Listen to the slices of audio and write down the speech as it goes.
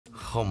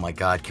Oh my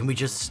God, can we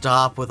just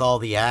stop with all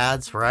the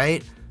ads,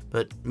 right?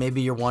 But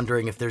maybe you're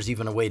wondering if there's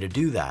even a way to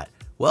do that.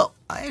 Well,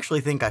 I actually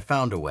think I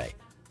found a way.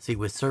 See,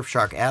 with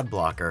Surfshark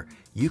Adblocker,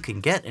 you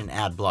can get an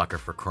ad blocker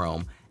for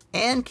Chrome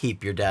and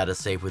keep your data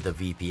safe with a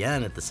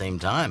VPN at the same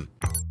time.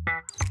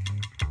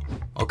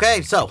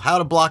 Okay, so how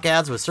to block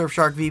ads with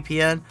Surfshark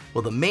VPN?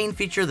 Well, the main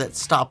feature that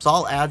stops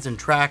all ads and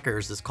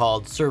trackers is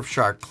called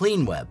Surfshark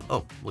CleanWeb.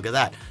 Oh, look at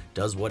that.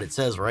 Does what it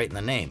says right in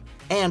the name.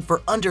 And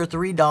for under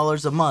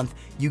 $3 a month,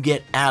 you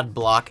get ad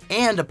block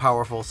and a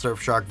powerful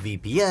Surfshark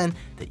VPN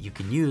that you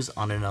can use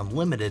on an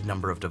unlimited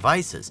number of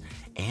devices.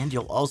 And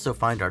you'll also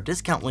find our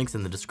discount links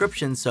in the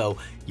description, so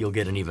you'll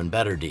get an even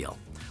better deal.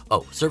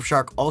 Oh,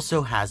 Surfshark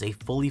also has a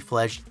fully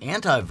fledged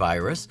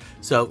antivirus,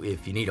 so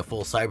if you need a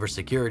full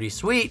cybersecurity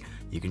suite,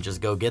 you can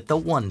just go get the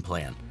one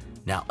plan.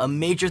 Now, a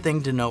major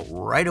thing to note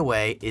right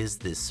away is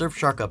this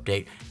Surfshark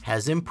update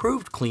has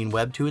improved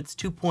CleanWeb to its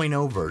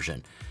 2.0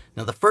 version.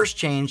 Now, the first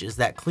change is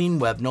that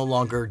CleanWeb no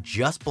longer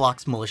just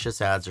blocks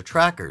malicious ads or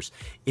trackers,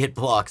 it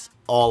blocks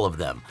all of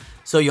them.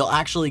 So you'll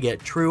actually get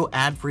true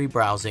ad-free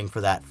browsing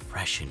for that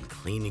fresh and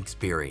clean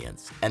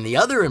experience. And the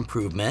other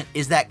improvement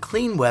is that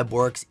CleanWeb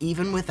works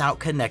even without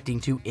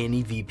connecting to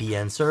any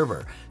VPN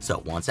server.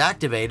 So once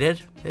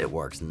activated, it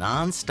works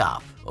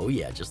non-stop. Oh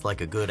yeah, just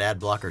like a good ad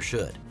blocker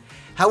should.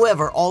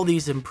 However, all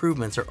these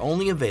improvements are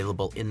only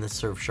available in the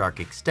Surfshark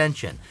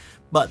extension,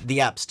 but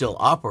the app still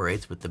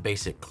operates with the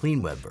basic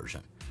CleanWeb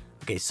version.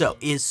 Okay, so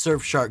is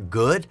Surfshark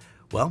good?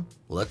 Well,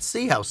 let's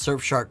see how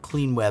Surfshark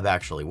CleanWeb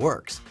actually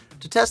works.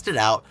 To test it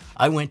out,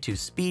 I went to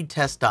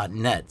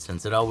speedtest.net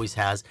since it always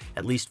has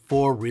at least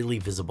 4 really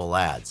visible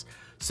ads.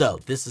 So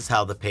this is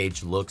how the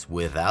page looks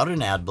without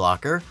an ad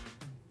blocker.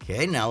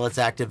 Okay, now let's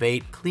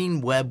activate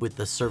CleanWeb with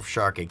the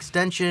Surfshark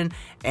extension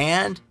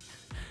and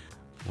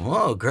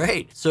whoa,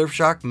 great!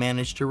 Surfshark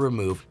managed to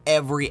remove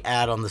every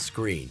ad on the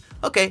screen.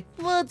 Okay,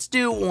 let's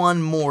do one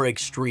more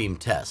extreme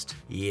test.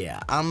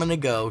 Yeah, I'm gonna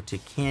go to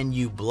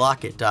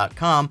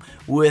canyoublockit.com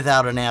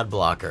without an ad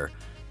blocker.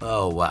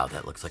 Oh wow,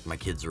 that looks like my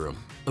kid's room.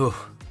 Ugh,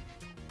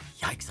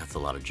 yikes, that's a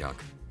lot of junk.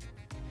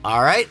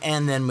 All right,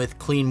 and then with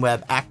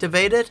CleanWeb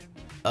activated,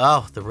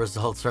 oh, the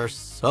results are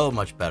so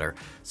much better.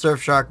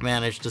 Surfshark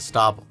managed to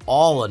stop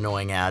all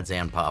annoying ads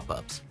and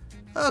pop-ups.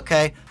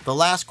 Okay, the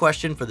last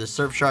question for the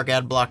Surfshark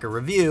ad blocker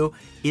review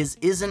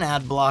is an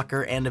ad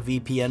blocker and a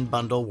VPN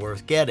bundle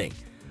worth getting?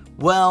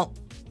 Well,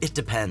 it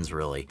depends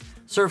really.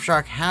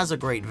 Surfshark has a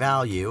great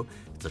value,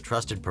 it's a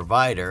trusted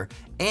provider,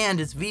 and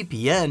its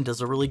VPN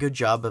does a really good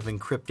job of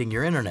encrypting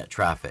your internet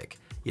traffic.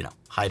 You know,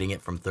 hiding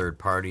it from third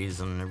parties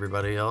and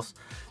everybody else.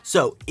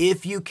 So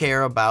if you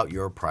care about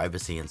your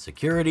privacy and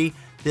security,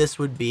 this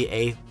would be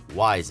a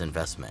wise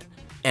investment.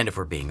 And if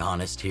we're being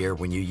honest here,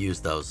 when you use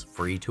those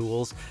free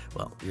tools,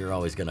 well, you're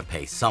always going to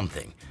pay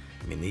something.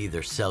 I mean, they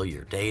either sell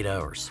your data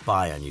or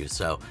spy on you,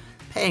 so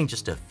paying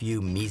just a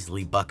few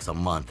measly bucks a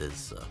month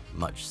is a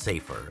much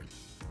safer and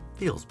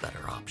feels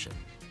better option.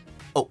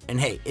 Oh, and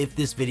hey, if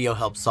this video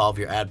helps solve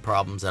your ad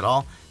problems at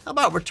all, how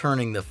about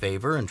returning the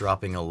favor and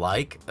dropping a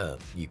like?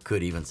 You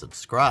could even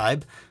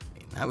subscribe. I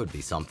mean, that would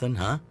be something,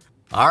 huh?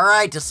 All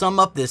right, to sum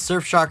up this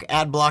Surfshark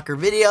ad blocker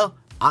video,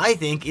 I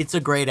think it's a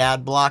great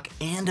ad block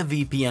and a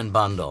VPN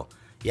bundle.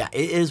 Yeah,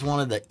 it is one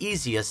of the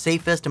easiest,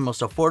 safest, and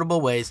most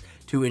affordable ways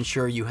to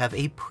ensure you have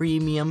a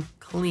premium,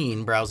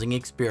 clean browsing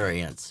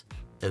experience.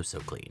 Oh,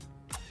 so clean.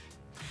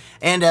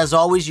 And as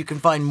always, you can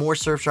find more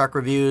Surfshark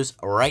reviews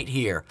right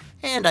here.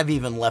 And I've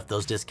even left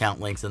those discount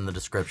links in the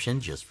description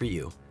just for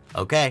you.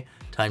 Okay,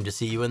 time to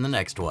see you in the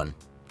next one.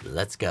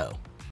 Let's go.